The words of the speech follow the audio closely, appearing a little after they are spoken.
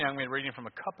I'm going to be reading from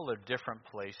a couple of different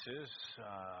places,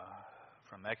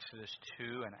 from Exodus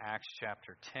 2 and Acts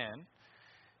chapter 10.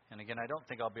 And again, I don't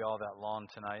think I'll be all that long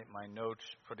tonight. My notes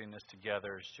putting this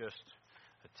together is just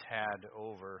a tad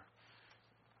over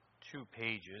 2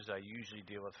 pages. I usually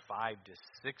deal with 5 to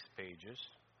 6 pages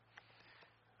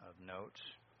of notes.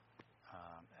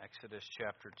 Exodus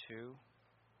chapter 2.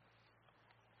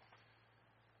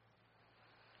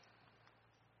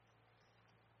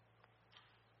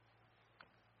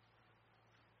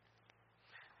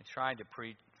 I tried to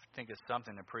think of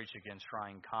something to preach against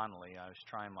Ryan Connolly. I was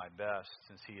trying my best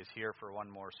since he is here for one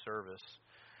more service.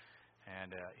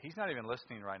 And he's not even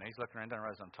listening right now. He's looking around. I don't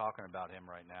realize I'm talking about him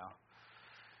right now.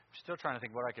 I'm still trying to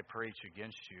think what I could preach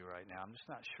against you right now. I'm just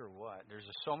not sure what. There's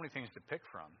just so many things to pick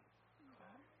from.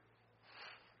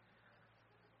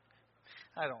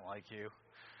 I don't like you.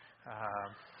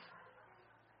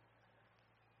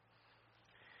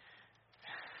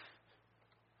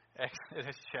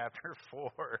 Exodus chapter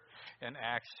 4 and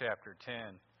Acts chapter 10.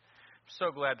 I'm so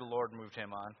glad the Lord moved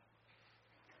him on.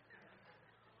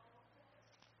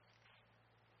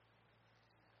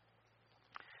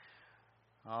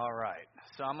 All right.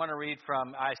 So I'm going to read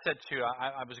from, I said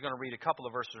I was going to read a couple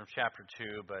of verses from chapter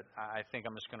 2, but I think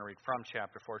I'm just going to read from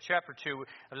chapter 4. Chapter 2,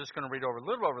 I'm just going to read a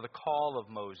little over the call of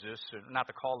Moses. Not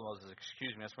the call of Moses,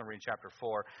 excuse me. I'm just going to read chapter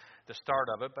 4, the start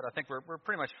of it. But I think we're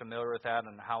pretty much familiar with that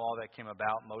and how all that came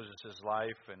about, Moses'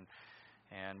 life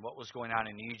and what was going on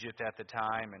in Egypt at the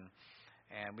time. And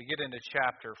we get into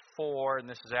chapter 4, and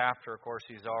this is after, of course,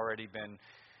 he's already been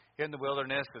in the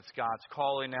wilderness. It's God's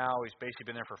calling now. He's basically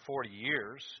been there for 40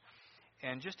 years.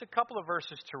 And just a couple of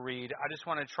verses to read. I just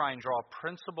want to try and draw a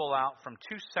principle out from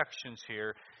 2 sections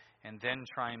here and then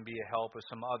try and be a help with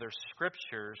some other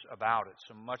scriptures about it.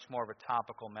 So much more of a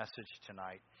topical message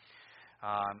tonight.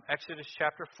 Exodus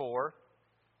chapter 4,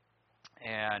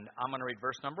 and I'm going to read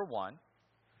verse number 1.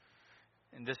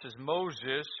 And this is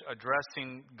Moses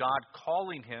addressing God,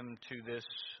 calling him to this,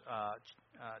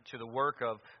 to the work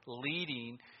of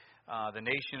leading the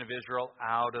nation of Israel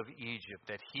out of Egypt,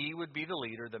 that he would be the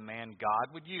leader, the man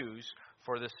God would use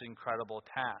for this incredible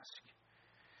task.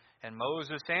 And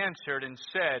Moses answered and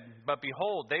said, "But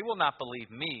behold, they will not believe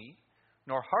me,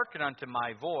 nor hearken unto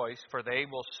my voice, for they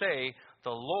will say,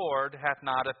 the Lord hath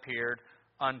not appeared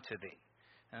unto thee."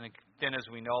 And then, as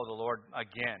we know, the Lord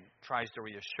again tries to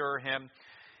reassure him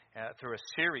through a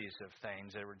series of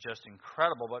things that were just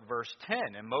incredible. But verse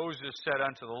 10, "And Moses said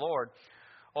unto the Lord,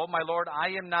 O my Lord, I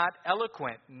am not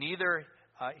eloquent, neither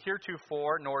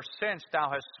heretofore nor since thou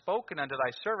hast spoken unto thy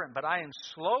servant, but I am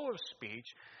slow of speech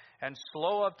and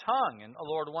slow of tongue." And the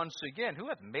Lord once again, "Who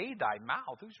hath made thy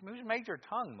mouth?" Who's made your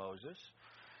tongue, Moses?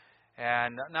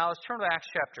 And now let's turn to Acts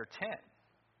chapter 10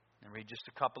 and read just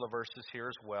a couple of verses here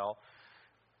as well.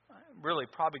 Really,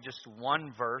 probably just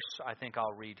one verse I think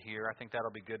I'll read here. I think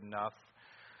that'll be good enough.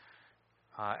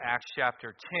 Acts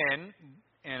chapter 10.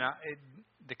 And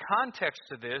the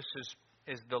context of this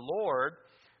is the Lord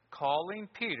calling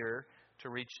Peter to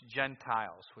reach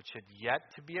Gentiles, which had yet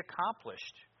to be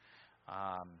accomplished.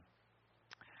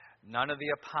 None of the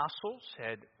apostles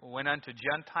had went unto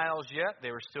Gentiles yet.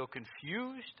 They were still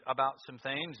confused about some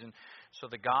things. And so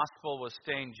the gospel was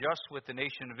staying just with the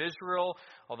nation of Israel.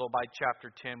 Although by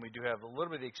chapter 10 we do have a little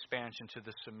bit of the expansion to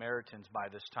the Samaritans by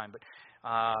this time. But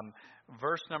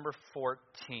verse number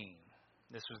 14.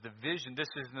 This was the vision. This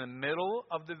is in the middle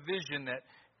of the vision that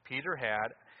Peter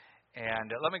had. And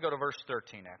let me go to verse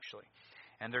 13 actually.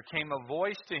 "And there came a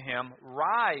voice to him,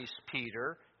 Rise,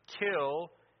 Peter, kill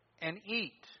and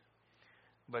eat.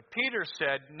 But Peter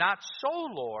said, Not so,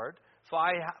 Lord, for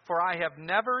I have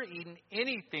never eaten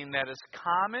anything that is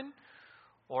common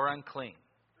or unclean."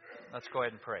 Let's go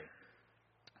ahead and pray.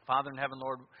 Father in heaven,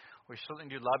 Lord, we certainly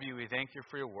do love you. We thank you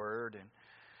for your word. And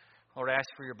Lord, I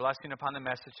ask for your blessing upon the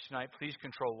message tonight. Please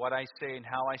control what I say and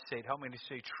how I say it. Help me to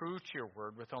stay true to your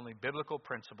word with only biblical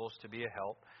principles to be a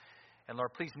help. And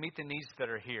Lord, please meet the needs that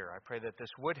are here. I pray that this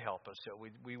would help us, that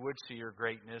we would see your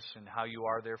greatness and how you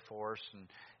are there for us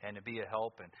and to be a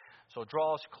help. And so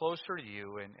draw us closer to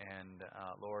you and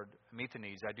Lord, meet the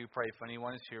needs. I do pray if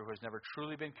anyone is here who has never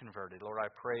truly been converted, Lord, I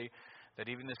pray that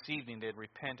even this evening they'd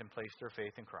repent and place their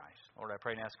faith in Christ. Lord, I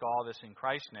pray and ask all this in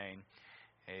Christ's name.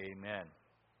 Amen.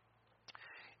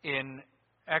 In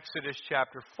Exodus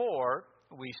chapter 4,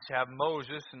 we have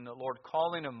Moses and the Lord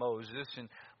calling to Moses, and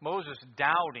Moses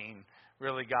doubting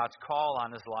really God's call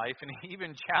on his life, and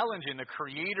even challenging the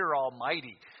Creator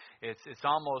Almighty. It's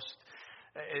almost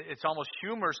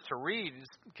humorous to read,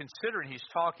 considering he's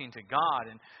talking to God,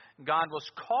 and God was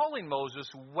calling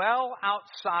Moses well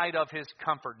outside of his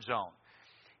comfort zone.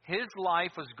 His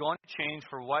life was going to change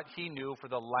for what he knew for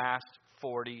the last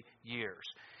 40 years.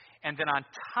 And then on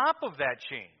top of that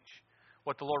change,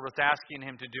 what the Lord was asking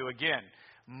him to do again,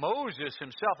 Moses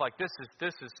himself, like this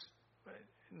is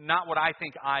not what I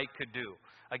think I could do.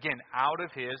 Again, out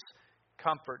of his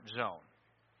comfort zone.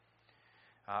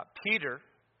 Peter,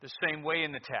 the same way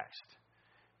in the text.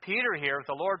 Peter here, with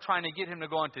the Lord trying to get him to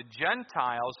go into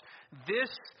Gentiles, this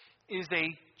is a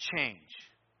change.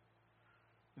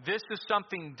 This is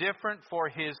something different for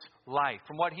his life.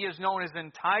 From what he has known his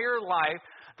entire life,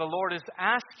 the Lord is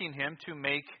asking him to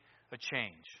make a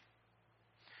change.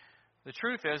 The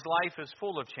truth is, life is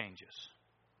full of changes.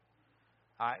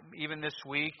 Even this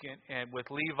week, and with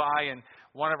Levi in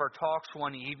one of our talks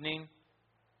one evening,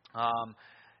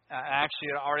 actually,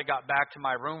 I already got back to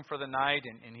my room for the night,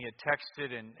 and he had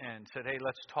texted and said, hey,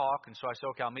 let's talk. And so I said,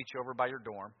 okay, I'll meet you over by your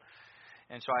dorm.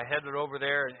 And so I headed over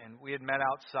there, and we had met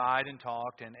outside and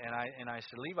talked. And I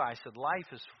said, Levi, I said, life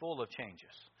is full of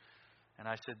changes. And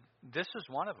I said, this is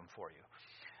one of them for you.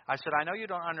 I said, I know you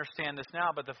don't understand this now,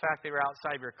 but the fact that you're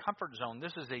outside of your comfort zone,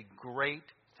 this is a great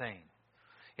thing.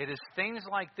 It is things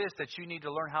like this that you need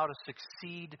to learn how to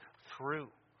succeed through.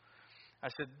 I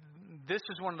said, this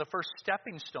is one of the first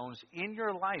stepping stones in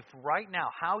your life right now.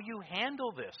 How you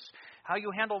handle this, how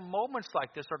you handle moments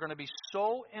like this are going to be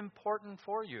so important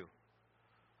for you.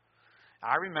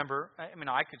 I remember,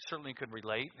 I certainly could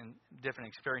relate in different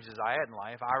experiences I had in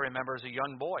life. I remember as a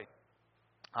young boy,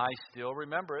 I still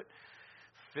remember it.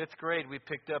 5th grade, we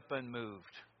picked up and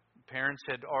moved. Parents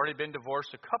had already been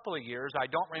divorced a couple of years. I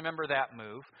don't remember that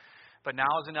move. But now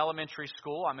as in elementary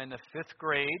school, I'm in the 5th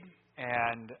grade.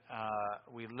 And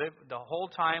we lived the whole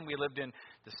time. We lived in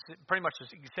pretty much the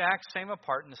exact same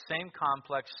apartment, the same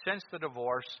complex since the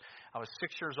divorce. I was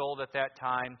 6 years old at that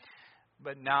time.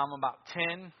 But now I'm about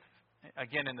 10,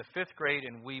 again in the 5th grade,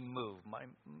 and we moved. My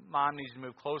mom needs to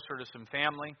move closer to some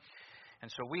family. And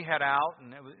so we head out,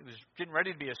 and it was getting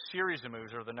ready to be a series of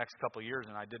moves over the next couple of years,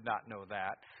 and I did not know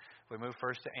that. We moved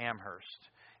first to Amherst.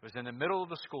 It was in the middle of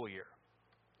the school year.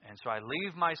 And so I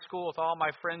leave my school with all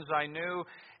my friends I knew,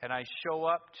 and I show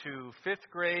up to 5th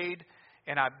grade,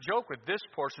 and I've joked with this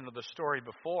portion of the story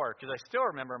before, because I still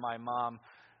remember my mom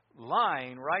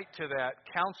lying right to that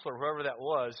counselor, whoever that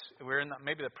was. We're in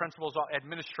maybe the principal's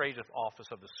administrative office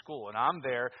of the school, and I'm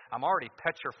there. I'm already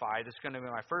petrified. It's going to be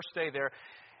my first day there.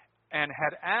 And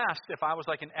had asked if I was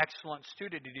like an excellent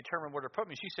student to determine where to put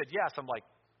me. She said, yes. I'm like,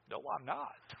 no, I'm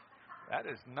not. That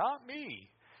is not me.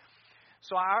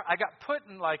 So I got put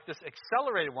in like this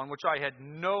accelerated one, which I had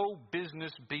no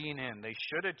business being in. They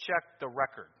should have checked the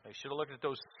record. They should have looked at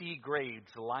those C grades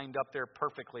lined up there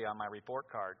perfectly on my report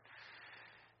card.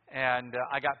 And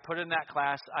I got put in that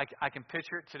class. I can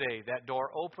picture it today, that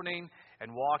door opening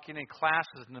and walking in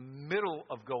classes in the middle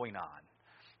of going on.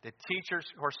 The teacher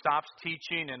stops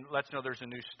teaching and lets know there's a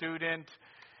new student.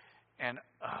 And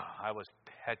I was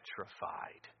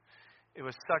petrified. It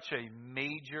was such a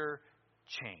major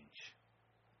change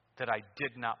that I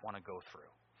did not want to go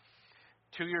through.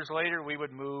 2 years later, we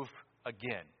would move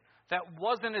again. That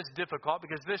wasn't as difficult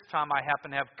because this time I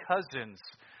happened to have cousins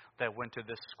that went to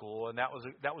this school, and that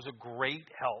was a great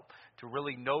help to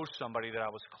really know somebody that I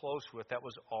was close with that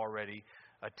was already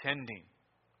attending.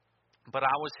 But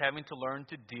I was having to learn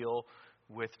to deal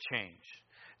with change.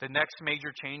 The next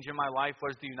major change in my life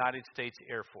was the United States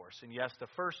Air Force. And yes, the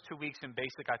first 2 weeks in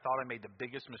basic, I thought I made the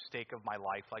biggest mistake of my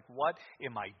life. Like, what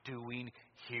am I doing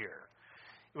here?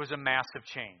 It was a massive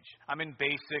change. I'm in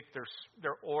basic.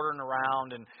 They're ordering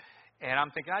around, and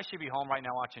I'm thinking I should be home right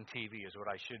now watching TV is what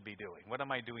I should be doing. What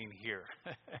am I doing here?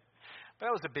 But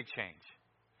that was a big change.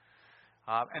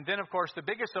 And then, of course, the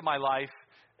biggest of my life,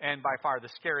 and by far the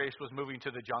scariest, was moving to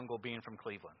the jungle, being from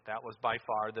Cleveland. That was by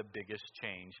far the biggest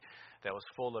change. That was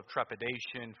full of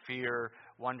trepidation, fear,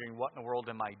 wondering what in the world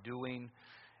am I doing,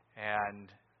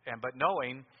 but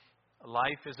knowing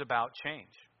life is about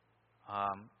change.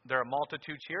 There are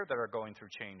multitudes here that are going through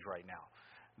change right now.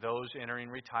 Those entering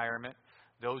retirement,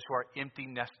 those who are empty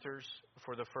nesters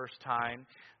for the first time,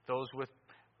 those with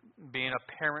being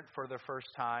a parent for the first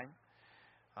time.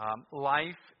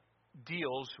 Life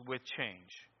deals with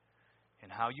change.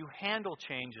 And how you handle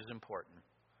change is important.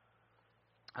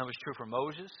 That was true for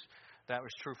Moses. That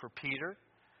was true for Peter.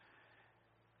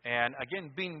 And again,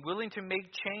 being willing to make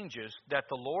changes that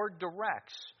the Lord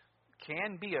directs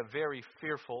can be a very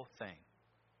fearful thing.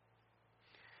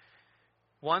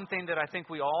 One thing that I think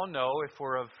we all know, if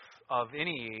we're of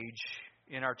any age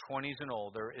in our 20s and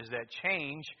older, is that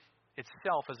change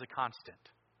itself is a constant.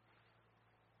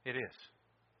 It is.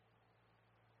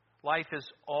 Life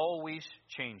is always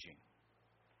changing.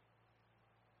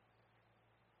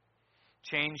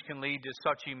 Change can lead to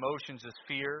such emotions as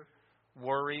fear,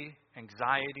 worry,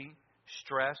 anxiety,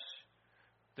 stress.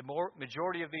 The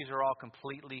majority of these are all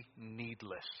completely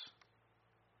needless.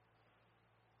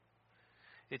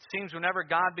 It seems whenever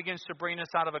God begins to bring us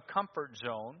out of a comfort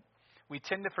zone, we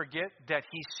tend to forget that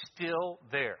He's still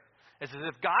there. It's as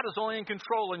if God is only in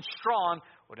control and strong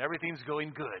when everything's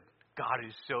going good. God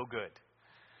is so good.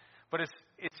 But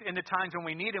it's in the times when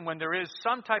we need Him, when there is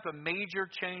some type of major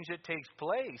change that takes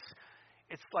place,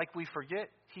 it's like we forget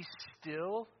He's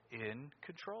still in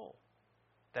control.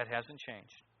 That hasn't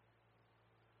changed.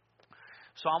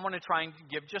 So I'm going to try and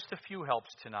give just a few helps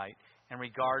tonight in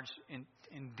regards in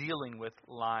dealing with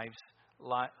lives,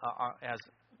 as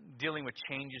dealing with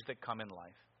changes that come in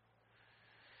life.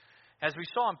 As we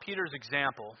saw in Peter's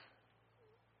example,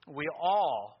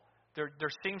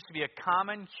 there seems to be a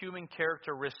common human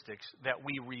characteristics that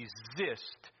we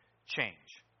resist change.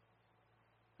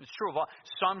 It's true of all,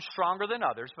 some stronger than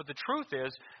others, but the truth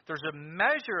is there's a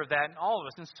measure of that in all of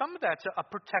us, and some of that's a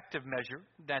protective measure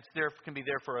that's there, can be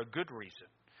there for a good reason.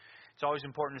 It's always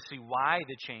important to see why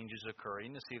the change is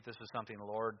occurring, to see if this is something the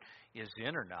Lord is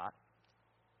in or not.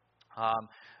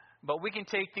 But we can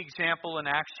take the example in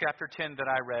Acts chapter 10 that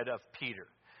I read of Peter.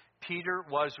 Peter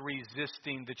was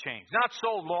resisting the change. Not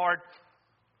so, Lord.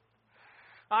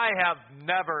 I have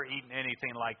never eaten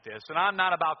anything like this, and I'm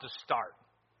not about to start.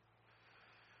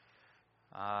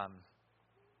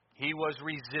 He was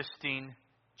resisting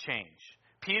change.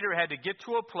 Peter had to get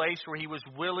to a place where he was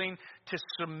willing to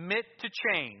submit to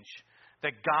change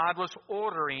that God was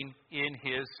ordering in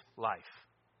his life.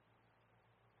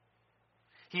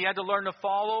 He had to learn to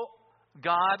follow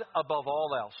God above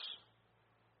all else.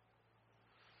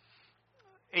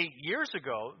 8 years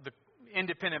ago, the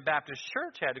Independent Baptist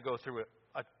Church had to go through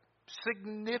a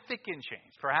significant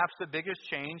change, perhaps the biggest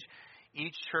change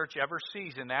each church ever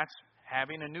sees, and that's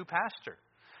having a new pastor.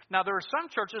 Now, there are some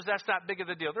churches that's not big of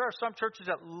a deal. There are some churches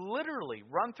that literally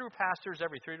run through pastors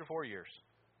every 3 to 4 years.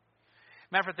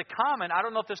 Matter of fact, the Common, I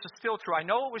don't know if this is still true. I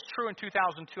know it was true in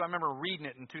 2002. I remember reading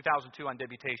it in 2002 on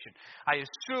Debutation. I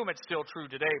assume it's still true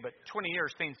today, but 20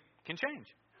 years, things can change.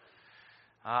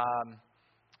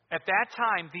 At that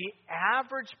time, the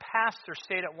average pastor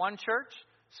stayed at one church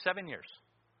 7 years.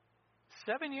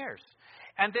 7 years.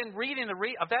 And then reading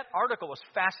of that article was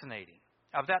fascinating.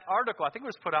 Of that article, I think it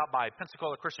was put out by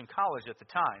Pensacola Christian College at the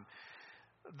time.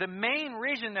 The main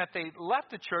reason that they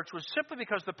left the church was simply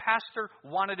because the pastor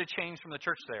wanted to change from the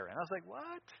church there. And I was like,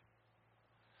 what?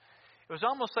 It was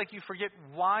almost like you forget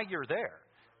why you're there.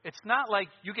 It's not like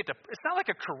it's not like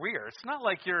a career. It's not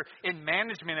like you're in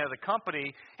management of the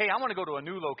company. Hey, I want to go to a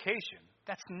new location.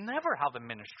 That's never how the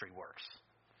ministry works.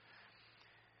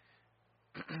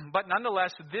 But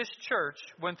nonetheless, this church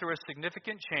went through a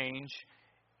significant change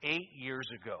 8 years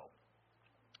ago.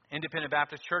 Independent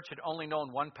Baptist Church had only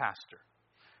known one pastor.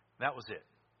 That was it.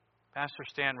 Pastor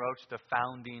Stan Roach, the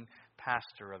founding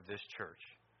pastor of this church.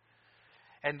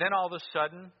 And then all of a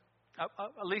sudden,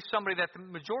 at least somebody that the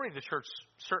majority of the church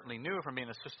certainly knew from being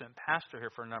assistant pastor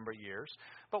here for a number of years,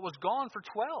 but was gone for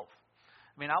 12.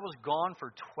 I mean, I was gone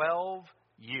for 12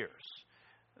 years.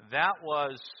 That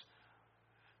was,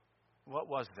 what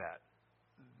was that?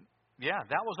 Yeah,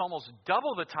 that was almost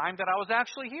double the time that I was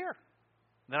actually here.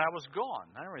 That I was gone.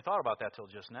 I never really thought about that till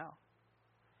just now.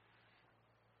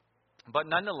 But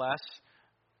nonetheless,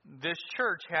 this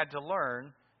church had to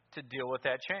learn to deal with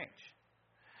that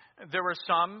change. There were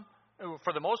some,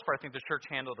 for the most part, I think the church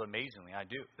handled it amazingly. I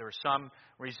do. There was some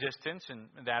resistance, and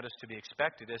that is to be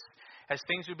expected, as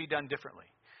things would be done differently.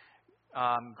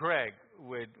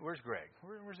 Where's Greg?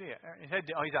 Where's he at?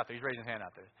 He's out there. He's raising his hand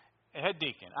out there. Head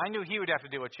deacon. I knew he would have to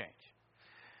deal with change.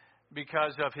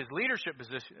 Because of his leadership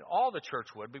position, all the church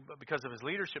would, but because of his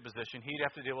leadership position, he'd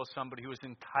have to deal with somebody who was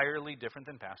entirely different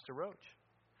than Pastor Roach.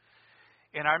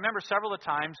 And I remember several of the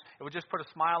times, it would just put a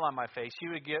smile on my face. He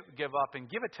would give up and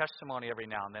give a testimony every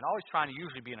now and then, always trying to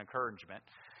usually be an encouragement.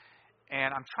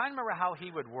 And I'm trying to remember how he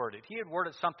would word it. He had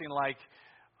worded something like,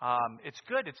 it's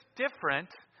good, it's different.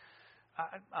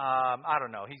 I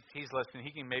don't know. He's listening.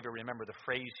 He can maybe remember the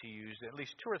phrase he used, at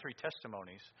least 2 or 3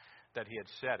 testimonies that he had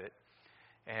said it.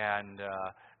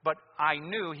 But I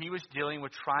knew he was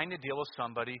trying to deal with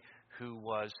somebody who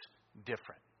was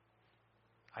different.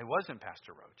 I wasn't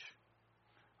Pastor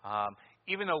Roach.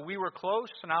 Even though we were close,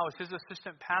 and I was his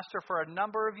assistant pastor for a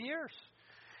number of years.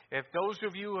 If those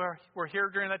of you were here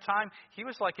during that time, he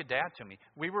was like a dad to me.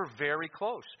 We were very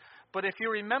close. But if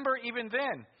you remember, even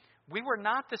then, we were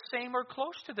not the same or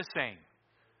close to the same.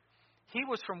 He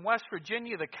was from West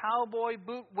Virginia, the cowboy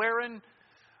boot-wearing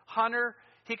hunter.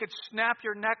 He could snap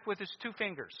your neck with his 2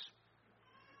 fingers.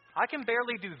 I can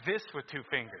barely do this with 2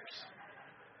 fingers.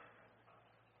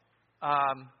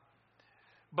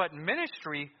 But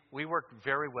ministry, We worked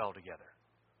very well together.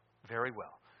 Very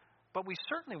well. But we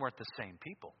certainly weren't the same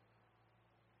people.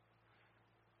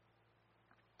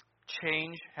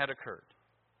 Change had occurred.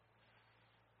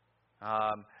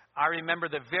 I remember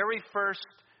the very first,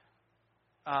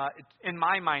 in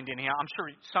my mind anyhow, I'm sure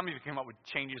some of you came up with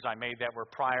changes I made that were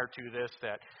prior to this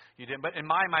that you didn't. But in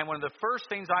my mind, one of the first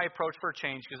things I approached for a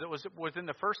change, because it was within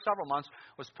the first several months,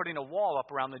 was putting a wall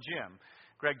up around the gym.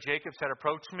 Greg Jacobs had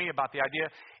approached me about the idea,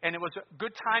 and it was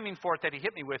good timing for it that he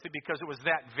hit me with it, because it was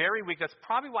that very week. That's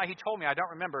probably why he told me. I don't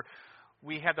remember.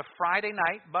 We had the Friday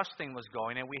night bus thing was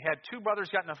going, and we had two brothers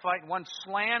got in a fight, and one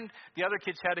slammed the other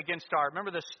kid's head against our, remember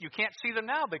this, you can't see them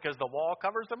now because the wall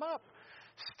covers them up.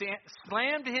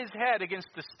 Slammed his head against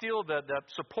the steel, the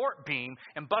support beam,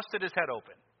 and busted his head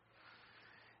open.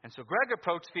 And so Greg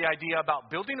approached the idea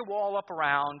about building a wall up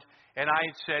around, and I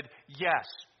said, yes,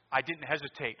 I didn't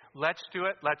hesitate. Let's do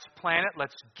it. Let's plan it.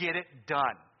 Let's get it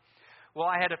done. Well,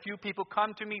 I had a few people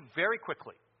come to me very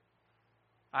quickly.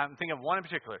 I'm thinking of one in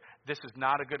particular. This is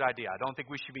not a good idea. I don't think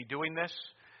we should be doing this.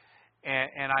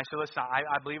 And I said, listen,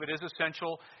 I believe it is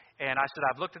essential. And I said,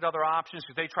 I've looked at other options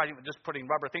because they tried just putting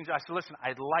rubber things. I said, listen, I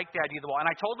like the idea of the wall. And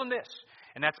I told them this.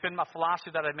 And that's been my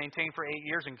philosophy that I've maintained for 8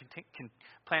 years and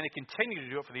plan to continue to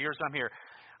do it for the years I'm here.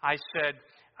 I said,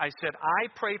 I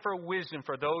pray for wisdom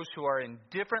for those who are in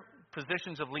different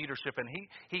positions of leadership. And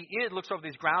he looks over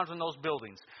these grounds and those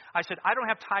buildings. I said, I don't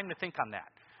have time to think on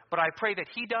that. But I pray that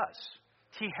he does.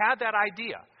 He had that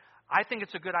idea. I think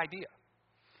it's a good idea.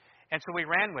 And so we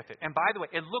ran with it. And by the way,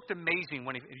 it looked amazing.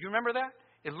 Do you remember that?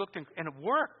 It looked, and it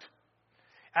worked.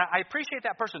 I appreciate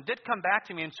that person did come back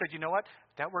to me and said, you know what?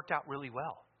 That worked out really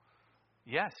well.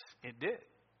 Yes, it did.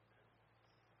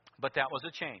 But that was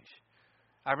a change.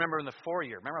 I remember in the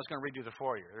 4-year. Remember, I was going to redo the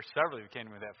 4-year. There's several who came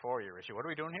with that 4-year issue. What are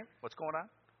we doing here? What's going on?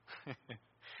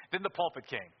 Then the pulpit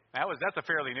came. That's a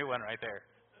fairly new one right there.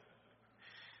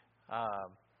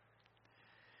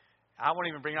 I won't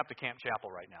even bring up the Camp Chapel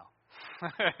right now.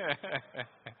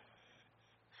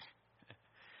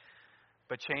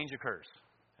 But change occurs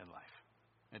in life.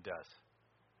 It does.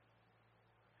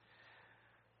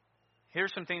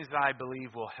 Here's some things that I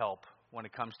believe will help when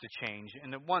it comes to change.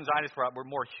 And the ones I just brought up were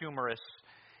more humorous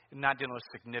and not dealing with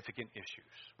significant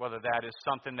issues. Whether that is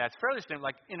something that's fairly significant,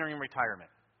 like entering retirement,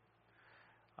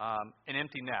 an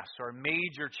empty nest, or a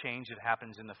major change that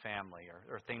happens in the family,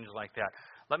 or things like that.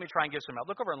 Let me try and give some help.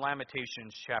 Look over in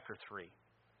Lamentations chapter 3.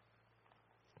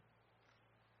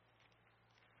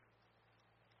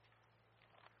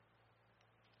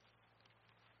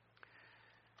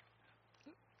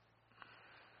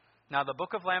 Now, the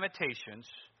book of Lamentations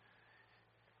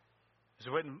is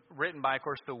written by, of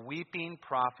course, the weeping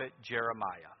prophet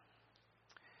Jeremiah.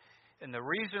 And the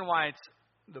reason why it's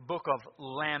the book of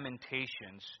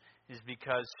Lamentations is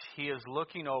because he is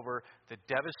looking over the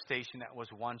devastation that was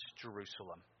once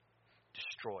Jerusalem,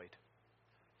 destroyed.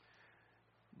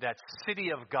 That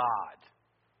city of God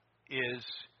is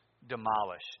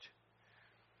demolished.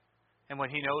 And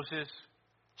what he knows is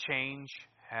change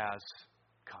has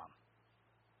come.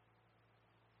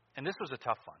 And this was a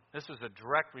tough one. This was a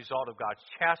direct result of God's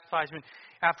chastisement.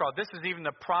 After all, this is even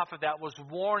the prophet that was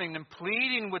warning and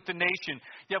pleading with the nation.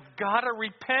 You've got to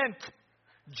repent.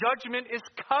 Judgment is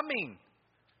coming.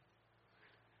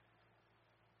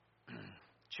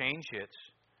 Change hits.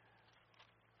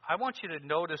 I want you to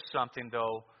notice something,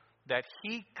 though, that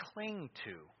he clung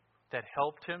to that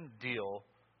helped him deal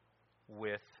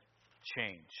with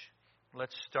change.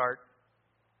 Let's start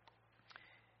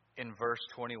in verse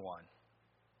 21.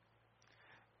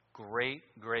 Great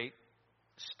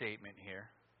statement here.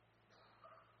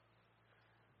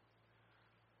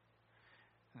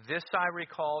 This I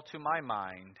recall to my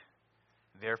mind,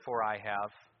 therefore I have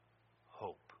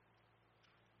hope.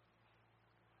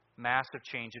 Massive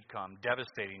change had come,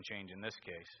 devastating change in this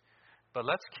case. But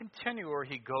let's continue where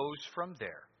he goes from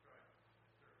there.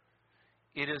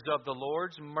 It is of the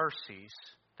Lord's mercies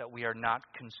that we are not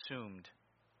consumed,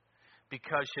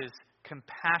 because his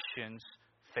compassions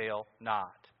fail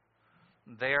not.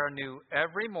 They are new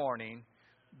every morning.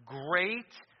 Great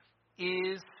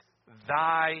is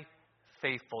thy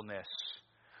faithfulness.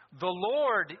 The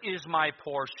Lord is my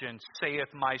portion,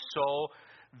 saith my soul.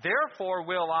 Therefore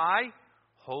will I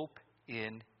hope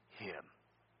in him.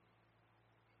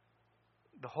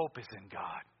 The hope is in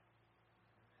God.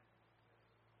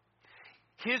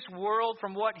 His world,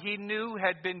 from what he knew,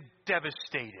 had been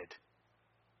devastated.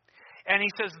 And he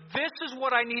says, this is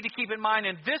what I need to keep in mind,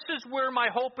 and this is where my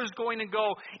hope is going to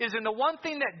go, is in the one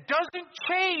thing that doesn't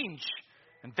change,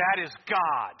 and that is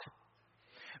God.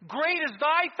 Great is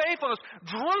thy faithfulness.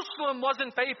 Jerusalem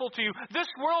wasn't faithful to you. This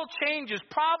world changes.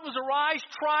 Problems arise.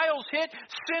 Trials hit.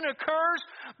 Sin occurs.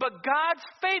 But God's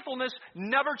faithfulness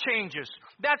never changes.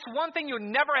 That's one thing you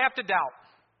never have to doubt.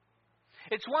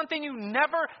 It's one thing you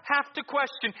never have to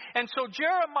question. And so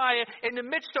Jeremiah, in the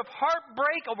midst of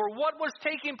heartbreak over what was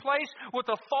taking place with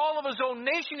the fall of his own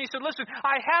nation, he said, listen,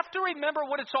 I have to remember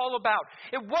what it's all about.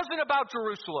 It wasn't about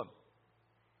Jerusalem.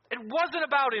 It wasn't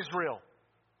about Israel.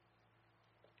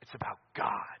 It's about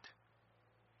God.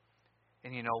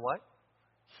 And you know what?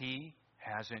 He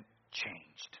hasn't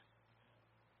changed.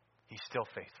 He's still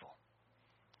faithful.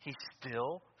 He's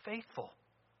still faithful.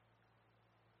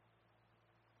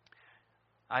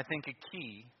 I think a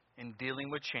key in dealing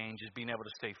with change is being able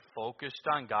to stay focused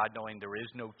on God, knowing there is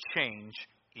no change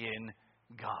in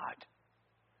God.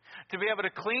 To be able to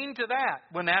cling to that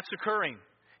when that's occurring.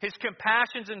 His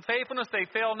compassions and faithfulness, they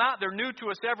fail not. They're new to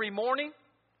us every morning.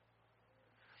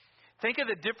 Think of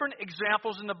the different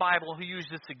examples in the Bible who use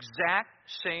this exact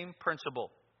same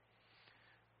principle.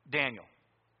 Daniel.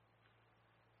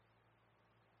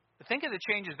 Think of the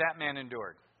changes that man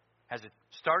endured,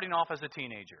 starting off as a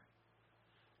teenager.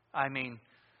 I mean,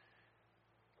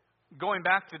 going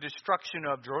back to the destruction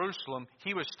of Jerusalem,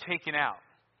 he was taken out.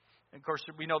 Of course,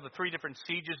 we know the 3 different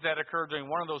sieges that occurred. During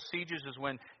one of those sieges is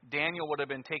when Daniel would have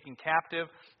been taken captive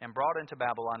and brought into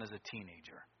Babylon as a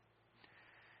teenager.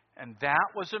 And that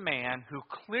was a man who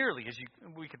clearly,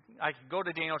 I could go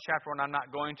to Daniel chapter 1, I'm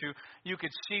not going to. You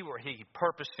could see where he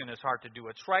purposed in his heart to do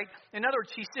what's right. In other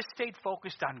words, he just stayed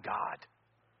focused on God.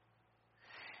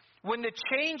 When the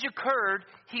change occurred,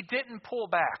 he didn't pull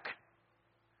back.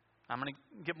 I'm going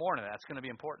to get more into that. It's going to be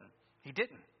important. He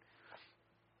didn't.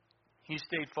 He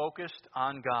stayed focused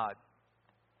on God.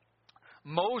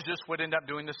 Moses would end up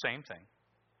doing the same thing.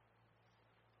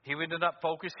 He would end up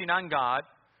focusing on God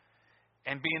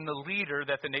and being the leader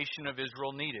that the nation of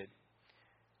Israel needed.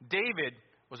 David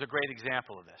was a great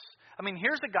example of this. I mean,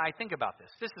 here's a guy, think about this.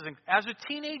 This is as a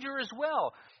teenager as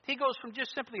well. He goes from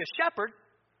just simply a shepherd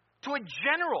to a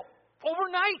general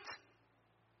overnight.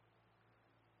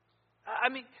 I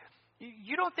mean,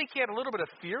 you don't think he had a little bit of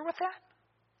fear with that?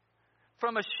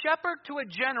 From a shepherd to a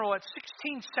general at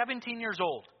 16, 17 years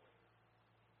old.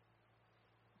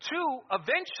 To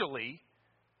eventually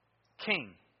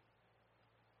king.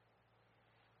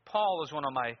 Paul is one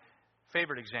of my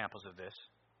favorite examples of this.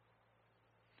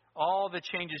 All the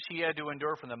changes he had to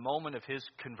endure from the moment of his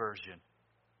conversion.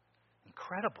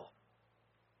 Incredible.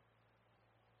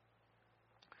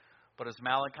 But as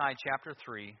Malachi chapter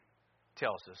 3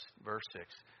 tells us, verse 6,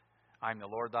 I am the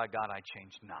Lord thy God, I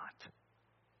change not.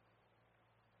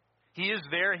 He is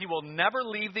there. He will never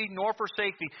leave thee nor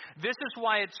forsake thee. This is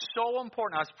why it's so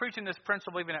important. I was preaching this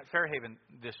principle even at Fairhaven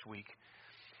this week.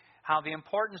 How the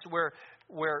importance where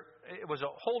it was a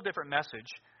whole different message,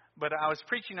 but I was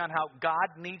preaching on how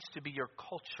God needs to be your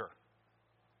culture.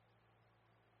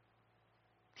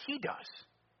 He does.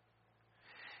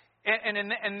 And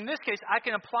in this case, I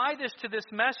can apply this to this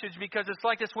message because it's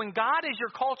like this. When God is your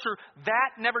culture,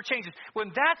 that never changes. When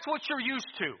that's what you're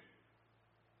used to.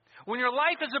 When your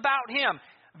life is about Him,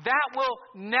 that will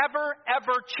never,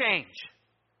 ever change.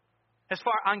 As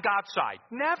far on God's side.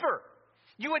 Never.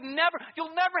 You'll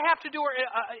never have to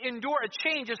endure a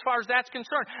change as far as that's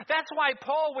concerned. That's why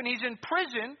Paul, when he's in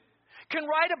prison, can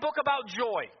write a book about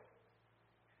joy.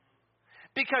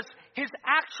 Because his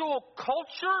actual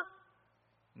culture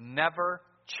never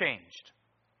changed.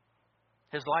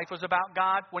 His life was about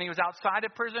God when he was outside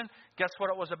of prison. Guess what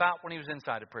it was about when he was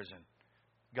inside of prison?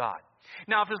 God.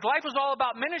 Now, if his life was all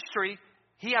about ministry,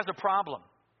 he has a problem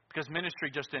because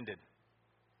ministry just ended.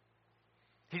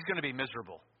 He's going to be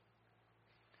miserable.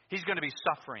 He's going to be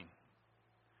suffering.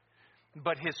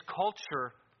 But his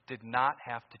culture did not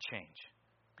have to change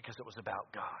because it was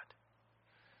about God.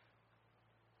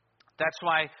 That's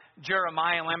why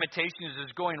Jeremiah in Lamentations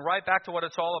is going right back to what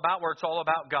it's all about, where it's all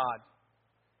about God.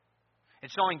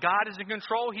 It's knowing God is in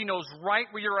control. He knows right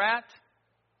where you're at.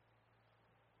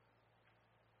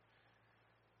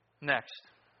 Next.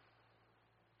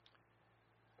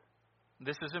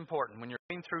 This is important. When you're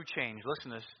going through change,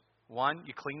 listen to this. One,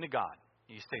 you cling to God.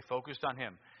 You stay focused on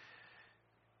Him.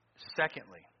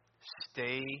 Secondly,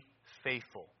 stay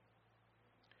faithful.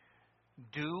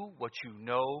 Do what you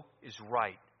know is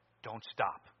right. Don't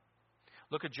stop.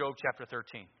 Look at Job chapter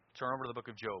 13. Turn over to the book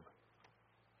of Job.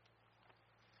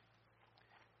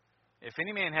 If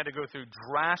any man had to go through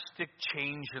drastic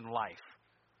change in life,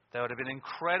 that would have been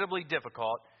incredibly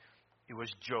difficult. It was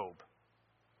Job.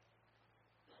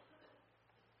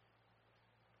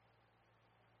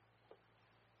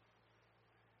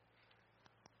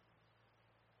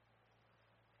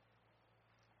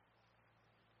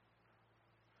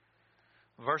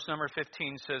 Verse number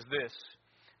 15 says this,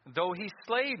 though he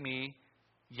slay me,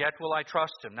 yet will I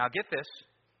trust him. Now get this.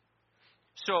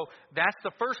 So that's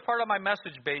the first part of my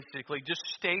message basically. Just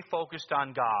stay focused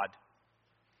on God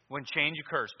when change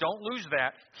occurs. Don't lose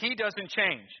that. He doesn't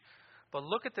change. But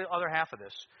look at the other half of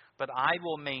this. But I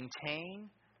will maintain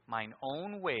mine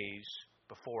own ways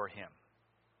before him.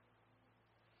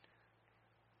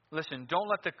 Listen, don't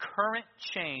let the current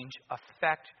change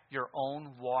affect your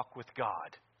own walk with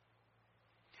God.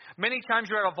 Many times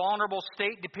you're at a vulnerable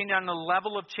state depending on the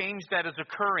level of change that is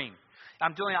occurring.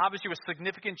 I'm dealing obviously with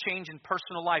significant change in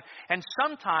personal life. And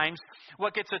sometimes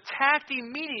what gets attacked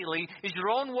immediately is your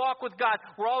own walk with God,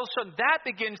 where all of a sudden that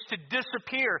begins to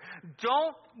disappear.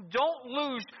 Don't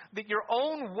lose your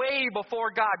own way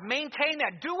before God. Maintain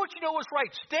that. Do what you know is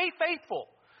right. Stay faithful.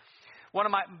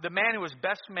 The man who was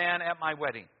best man at my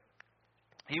wedding,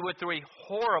 he went through a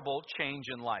horrible change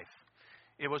in life.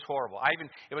 It was horrible.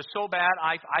 It was so bad,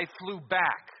 I flew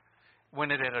back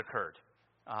when it had occurred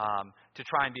to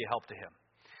try and be a help to him.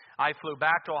 I flew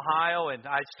back to Ohio, and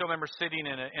I still remember sitting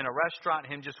in a restaurant,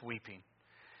 him just weeping.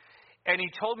 And he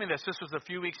told me this. This was a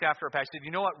few weeks after it passed. He said,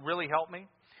 you know what really helped me?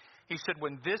 He said,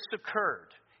 when this occurred,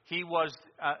 he was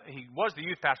the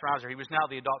youth pastor when I was there. He was now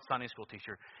the adult Sunday school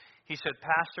teacher. He said,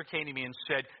 Pastor came to me and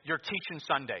said, you're teaching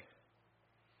Sunday.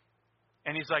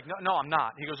 And he's like, no, I'm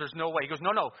not. He goes, there's no way. He goes,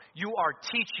 no, you are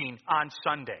teaching on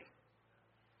Sunday.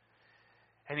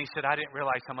 And he said, I didn't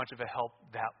realize how much of a help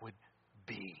that would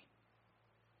be.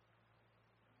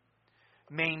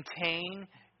 Maintain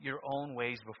your own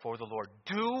ways before the Lord.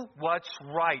 Do what's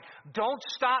right. Don't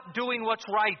stop doing what's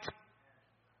right.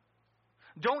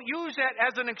 Don't use that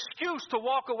as an excuse to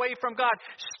walk away from God.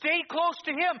 Stay close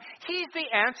to Him. He's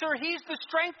the answer. He's the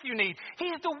strength you need.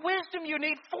 He's the wisdom you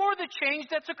need for the change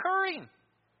that's occurring.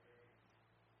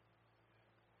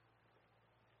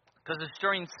 Because it's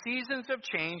during seasons of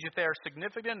change, if they are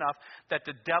significant enough, that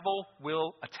the devil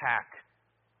will attack.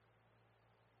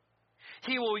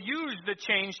 He will use the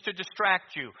change to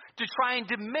distract you, to try and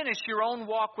diminish your own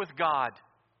walk with God.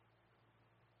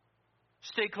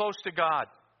 Stay close to God.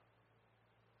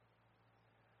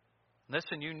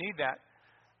 Listen, you need that.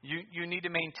 You need to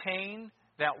maintain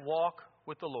that walk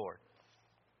with the Lord.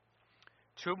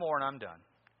 2 more and I'm done.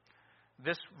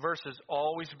 This verse has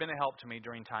always been a help to me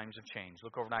during times of change.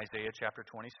 Look over in Isaiah chapter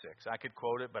 26. I could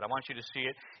quote it, but I want you to see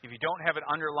it. If you don't have it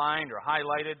underlined or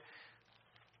highlighted,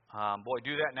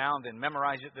 do that now and then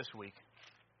memorize it this week.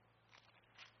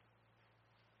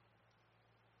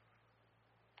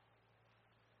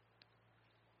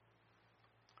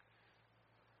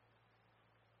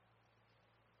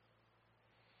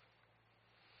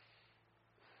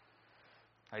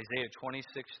 Isaiah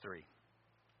 26:3.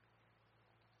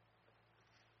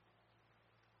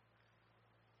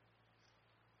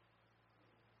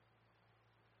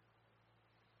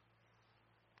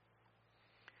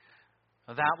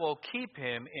 That will keep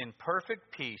him in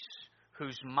perfect peace,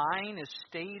 whose mind is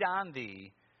stayed on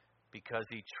thee, because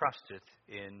he trusteth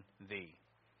in thee.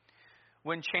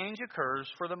 When change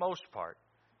occurs, for the most part,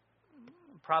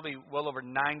 probably well over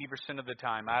 90% of the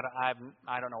time, I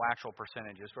don't know actual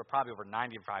percentages, but probably over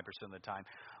 95% of the time,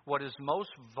 what is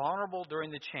most vulnerable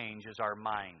during the change is our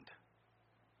mind,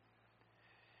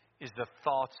 is the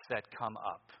thoughts that come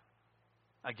up.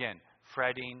 Again,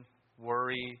 fretting,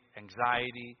 worry,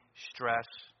 anxiety, stress,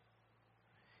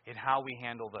 and how we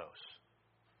handle those.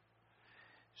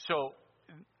 So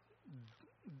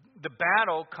the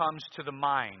battle comes to the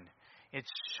mind.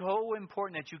 It's so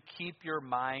important that you keep your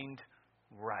mind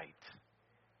right.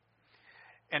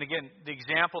 And again, the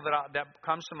example that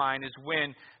comes to mind is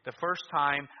when the first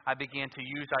time I began to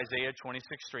use Isaiah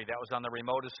 26:3. That was on the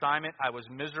remote assignment. I was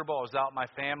miserable. I was out with my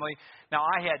family. Now,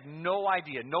 I had no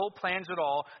idea, no plans at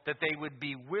all, that they would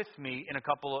be with me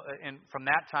from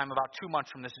that time, about 2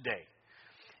 months from this day.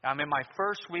 I'm in my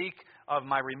first week of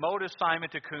my remote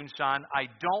assignment to Kunsan. I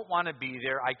don't want to be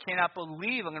there. I cannot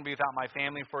believe I'm going to be without my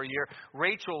family for a year.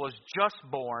 Rachel was just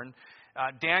born.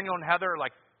 Daniel and Heather,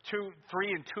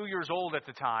 3 and 2 years old at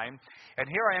the time. And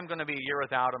here I am going to be a year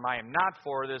without him. I am not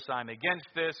for this. I'm against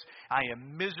this. I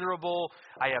am miserable.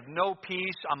 I have no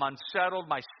peace. I'm unsettled.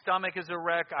 My stomach is a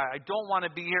wreck. I don't want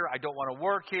to be here. I don't want to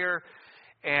work here.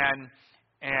 And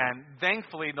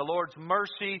thankfully, in the Lord's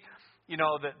mercy,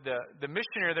 the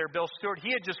missionary there, Bill Stewart,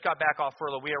 he had just got back off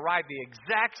furlough. We arrived the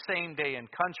exact same day in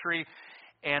country.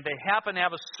 And they happened to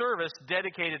have a service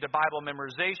dedicated to Bible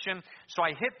memorization. So I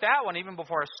hit that one even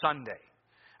before a Sunday.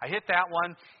 I hit that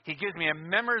one. He gives me a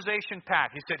memorization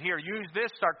pack. He said, here, use this,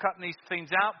 start cutting these things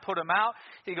out, put them out.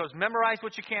 He goes, memorize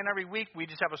what you can every week. We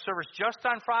just have a service just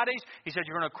on Fridays. He said,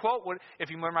 you're going to quote,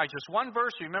 if you memorize just one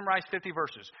verse, or you memorize 50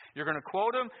 verses. You're going to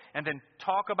quote them and then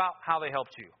talk about how they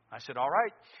helped you. I said, all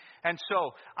right. And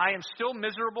so I am still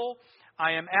miserable.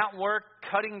 I am at work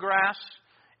cutting grass.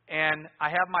 And I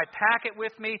have my packet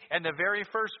with me, and the very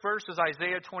first verse is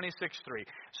Isaiah 26:3.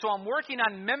 So I'm working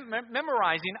on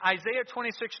memorizing Isaiah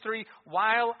 26:3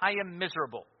 while I am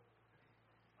miserable.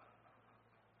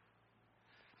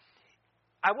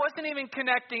 I wasn't even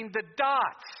connecting the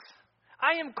dots.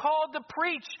 I am called to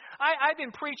preach. I've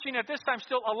been preaching at this time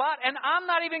still a lot, and I'm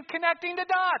not even connecting the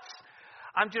dots.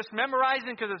 I'm just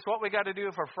memorizing because it's what we got to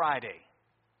do for Friday.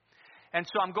 And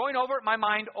so I'm going over it in my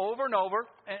mind over and over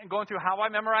and going through how I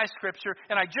memorize Scripture.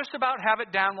 And I just about have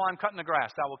it down while I'm cutting the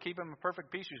grass. I will keep him in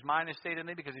perfect peace whose mind is stayed in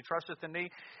thee because he trusteth in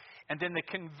thee. And then the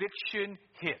conviction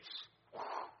hits.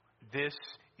 This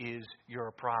is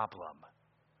your problem.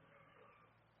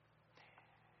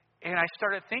 And I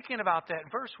started thinking about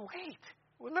that verse. Wait,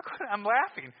 look what I'm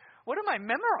laughing. What am I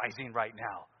memorizing right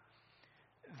now?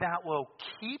 That will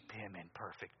keep him in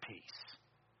perfect peace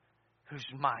whose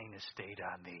mind is stayed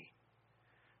on thee,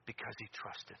 because he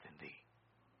trusteth in thee.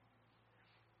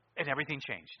 And everything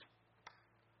changed.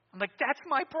 I'm like, that's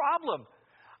my problem.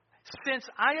 Since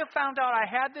I have found out I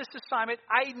had this assignment,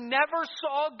 I never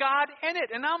saw God in it.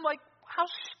 And I'm like, how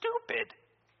stupid.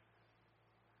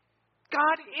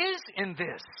 God is in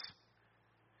this.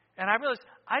 And I realized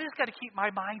I just got to keep my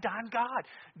mind on God.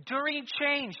 During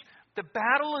change, the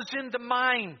battle is in the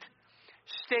mind.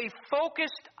 Stay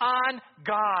focused on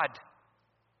God.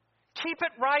 Keep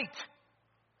it right.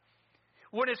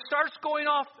 When it starts going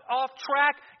off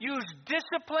track, use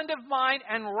discipline of mind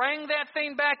and rein that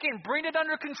thing back in. Bring it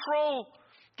under control.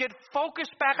 Get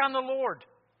focused back on the Lord.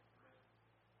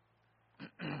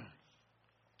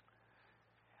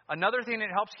 Another thing that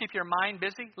helps keep your mind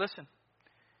busy, listen,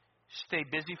 stay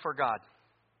busy for God.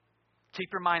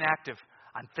 Keep your mind active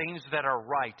on things that are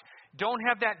right. Don't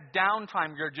have that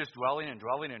downtime. You're just dwelling and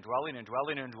dwelling and dwelling and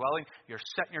dwelling and dwelling. You're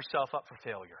setting yourself up for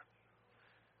failure.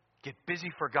 Get busy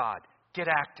for God. Get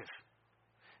active.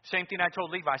 Same thing I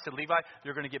told Levi. I said, Levi,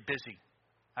 you're going to get busy.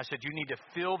 I said, you need to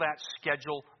fill that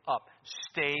schedule up.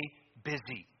 Stay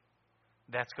busy.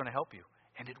 That's going to help you.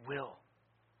 And it will.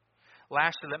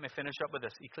 Lastly, let me finish up with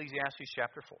this. Ecclesiastes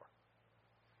chapter 4.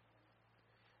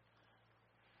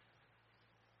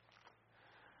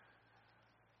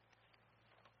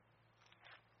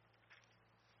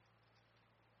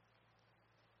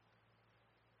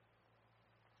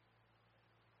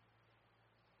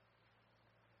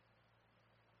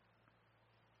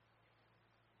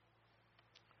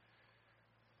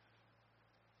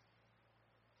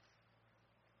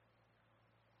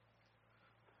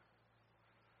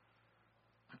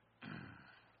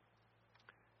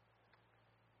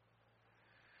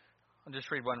 I'll just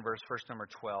read one verse, verse number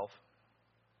 12.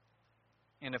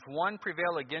 And if one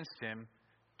prevail against him,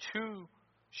 two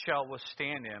shall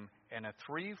withstand him, and a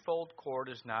threefold cord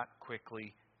is not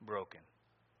quickly broken.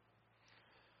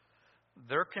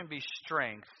 There can be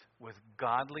strength with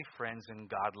godly friends and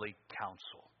godly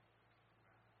counsel.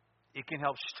 It can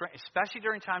help strength, especially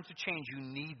during times of change. You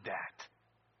need that.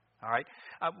 All right?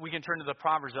 We can turn to the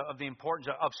Proverbs of the importance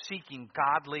of seeking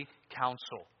godly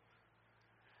counsel.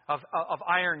 Of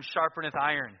iron sharpeneth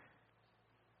iron.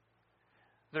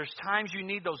 There's times you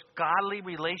need those godly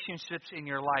relationships in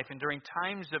your life. And during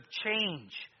times of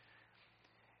change,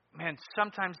 man,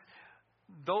 sometimes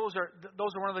those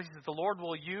are one of the things that the Lord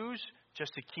will use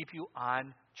just to keep you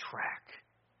on track.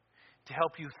 To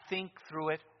help you think through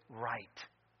it right.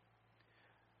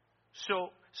 So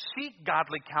seek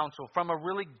godly counsel from a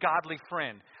really godly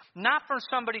friend. Not from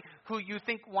somebody who you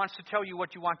think wants to tell you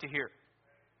what you want to hear.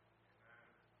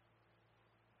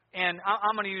 And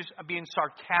I'm going to use being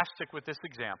sarcastic with this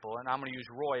example, and I'm going to use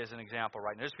Roy as an example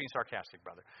right now. Just being sarcastic,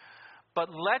 brother. But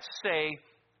let's say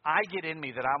I get in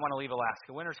me that I want to leave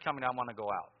Alaska. Winter's coming, I want to go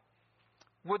out.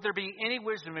 Would there be any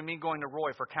wisdom in me going to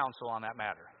Roy for counsel on that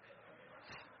matter?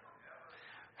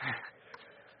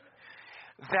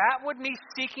 That would me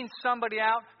seeking somebody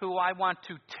out who I want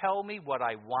to tell me what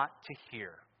I want to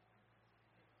hear.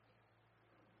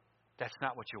 That's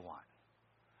not what you want.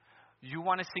 You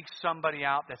want to seek somebody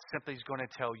out that simply is going to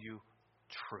tell you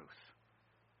truth.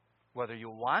 Whether you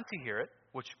want to hear it,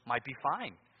 which might be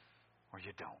fine, or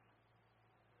you don't.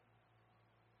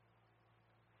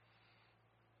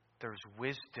 There's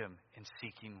wisdom in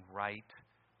seeking right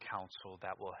counsel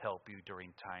that will help you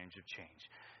during times of change,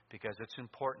 because it's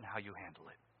important how you handle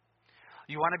it.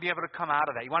 You want to be able to come out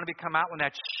of that. You want to come out when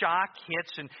that shock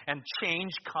hits and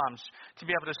change comes. To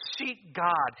be able to seek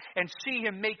God and see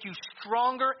Him make you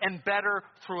stronger and better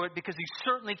through it, because He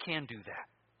certainly can do that.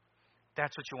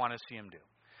 That's what you want to see Him do.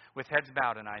 With heads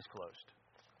bowed and eyes closed.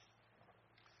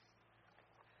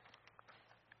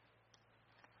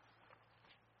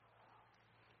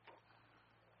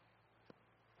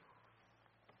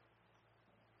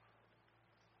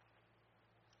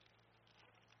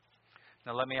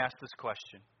 Now let me ask this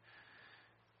question.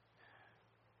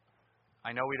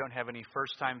 I know we don't have any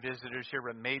first-time visitors here,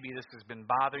 but maybe this has been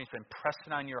bothering, it's been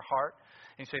pressing on your heart.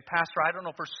 And you say, Pastor, I don't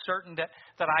know for certain that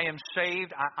I am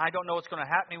saved. I don't know what's going to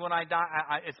happen to me when I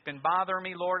die. It's been bothering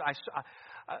me, Lord.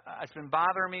 It's been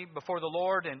bothering me before the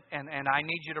Lord, and I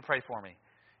need you to pray for me.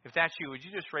 If that's you, would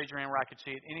you just raise your hand where I can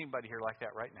see it? Anybody here like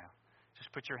that right now?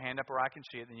 Just put your hand up where I can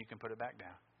see it, then you can put it back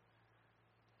down.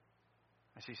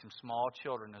 I see some small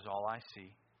children is all I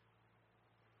see.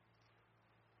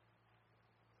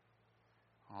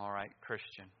 All right,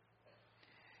 Christian.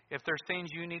 If there's things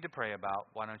you need to pray about,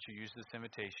 why don't you use this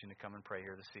invitation to come and pray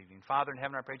here this evening. Father in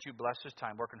heaven, I pray that you bless this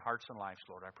time, work in hearts and lives,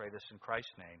 Lord. I pray this in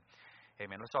Christ's name.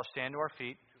 Amen. Let's all stand to our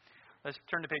feet. Let's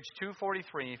turn to page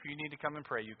 243. If you need to come and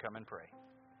pray, you come and pray.